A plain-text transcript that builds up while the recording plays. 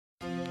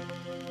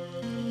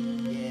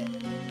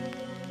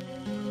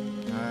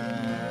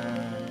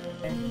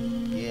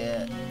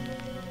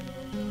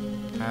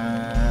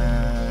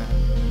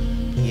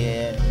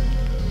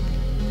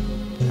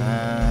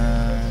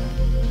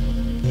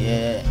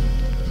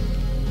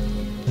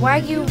Why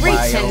you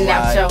reaching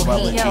out your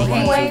hand?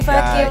 You ain't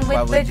fucking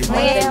with the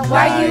clan.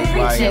 Why you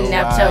reaching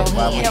out your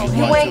hand?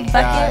 You ain't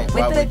fucking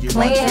with the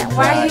clan.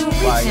 Why you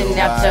reaching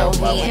out your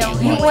hand?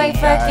 You ain't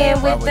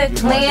fucking with the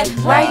clan.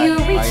 Why you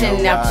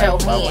reaching out your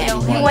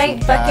hand? You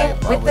ain't fucking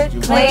with the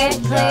clan.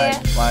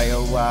 Why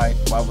oh why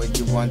would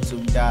you want to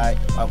die?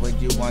 Why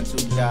would you want to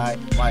die?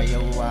 Why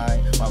oh why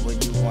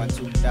would you want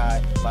to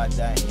die? By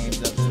the hands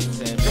of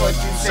 275. George,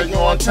 you say you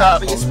on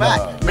top of your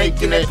spot,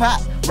 making it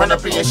pop. Run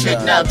up in your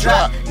shit, now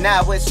drop.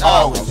 Now it's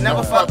always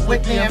never fuck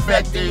with the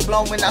infected,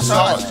 blowing our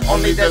sauce.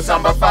 Only the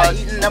zombified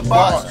eating the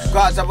boss.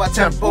 Guards of our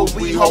temple,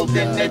 we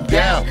holding it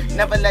down.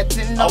 Never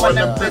letting no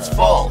Olympics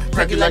fall.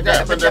 Cracky like the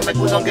epidemic,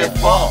 we gon' get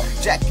fall.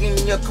 Jacking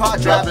your car,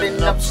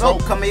 driving up slow,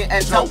 come here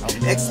and tote.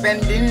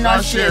 Expending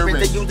our sharing,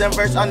 the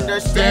universe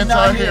understand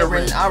our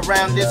hearing.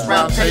 Around this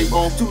round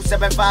table,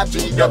 275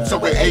 G'd up so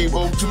we're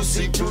able to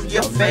see through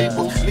your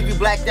fable. Leave you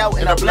blacked out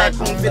in a black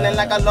room, feeling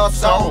like a lost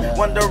soul.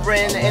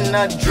 Wondering in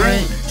a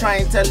dream,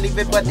 trying to leave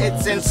it, but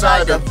it's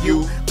inside of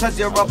you. Cause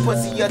you're a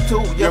pussy, you're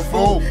too, you're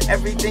fool.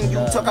 Everything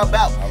you talk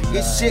about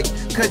is shit,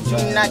 cause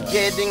you're not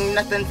getting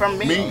nothing from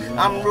me.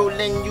 I'm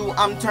ruling you,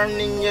 I'm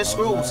turning your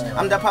screws.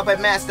 I'm the puppet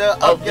master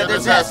of your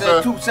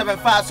disaster.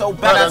 275, so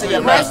bad out to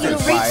your master. Why you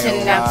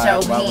reaching out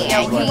your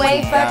hand? You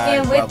ain't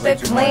fucking with the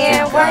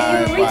clan. Why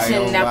you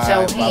reaching out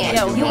your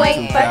hand? You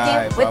ain't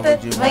fucking with the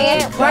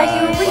clan. Why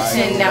you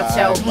reaching out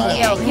your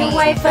hand? You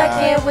ain't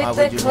fucking with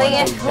the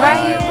clan. Why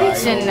you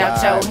reaching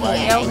out your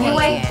hand? You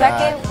ain't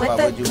fucking with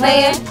the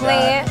clan.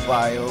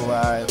 Why oh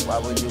why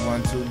would you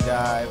want to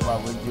die? Why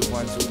would you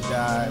want to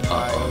die?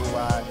 Why oh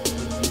why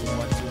would you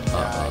want to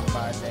die?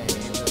 By the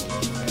hands of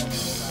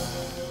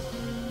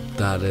 275.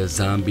 Thought a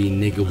zombie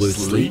nigga would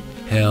sleep.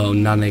 Hell,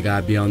 now nigga, I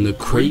be on the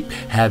creep.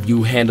 Have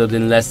you handled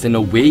in less than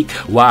a week?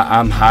 Why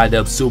I'm hide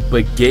up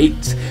super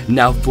gates.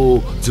 Now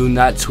fool, do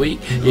not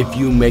tweak. If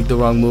you make the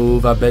wrong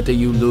move, I bet that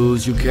you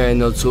lose. You carry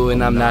no tool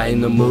and I'm not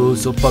in the mood.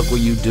 So fuck what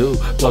you do,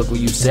 fuck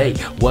what you say.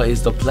 What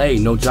is the play?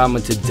 No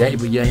drama today.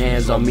 Put your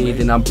hands on me,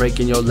 then I'm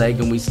breaking your leg.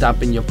 And we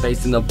stomping your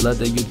face, and the blood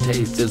that you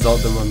taste is all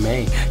that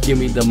remain. Give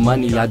me the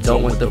money, I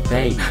don't want the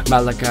pain.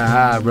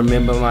 Maliaci,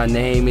 remember my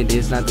name, it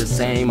is not the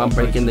same. I'm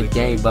breaking the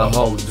game, but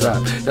hold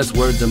up, that's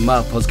words of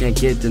mouth. Hoes can't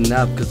get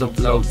enough, cause the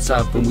flow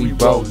tough and we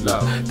roll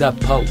up. The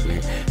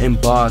potent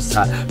and bars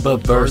hot,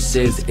 but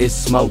verses is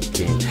smoking.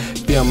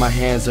 Feel my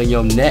hands on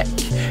your neck,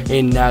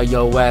 and now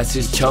your ass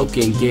is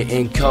choking.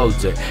 Getting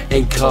colder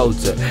and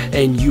colder,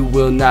 and you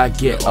will not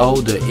get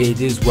older.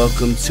 It is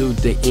welcome to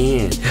the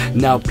end.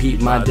 Now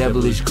peep my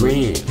devilish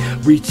grin.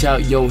 Reach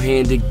out your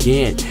hand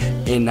again,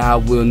 and I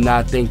will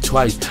not think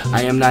twice.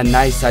 I am not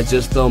nice, I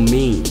just feel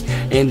mean.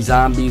 And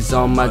zombies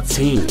on my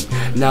team.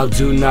 Now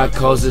do not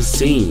cause a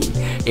scene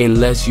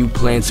unless you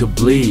plan to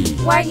bleed.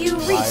 Why you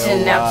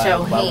reaching out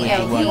your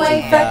hand? You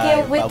ain't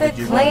fucking with the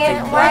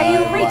clan. Why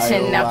you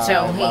reaching out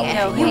your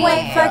hand? You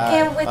ain't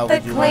fucking with the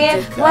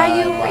clan. Why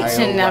you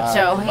reaching out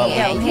your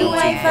hand? You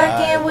ain't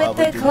fucking with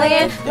the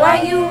clan.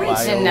 Why you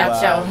reaching out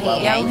your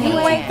hand? You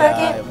ain't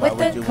fucking with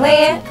the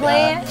clan.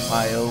 Why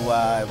oh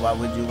why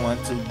would you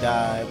want to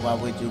die? Why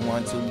would you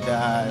want to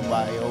die?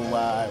 Why oh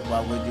why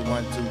would you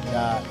want to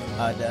die?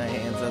 At the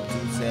hands of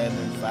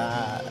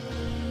 275.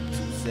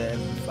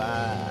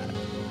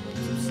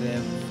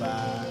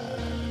 275.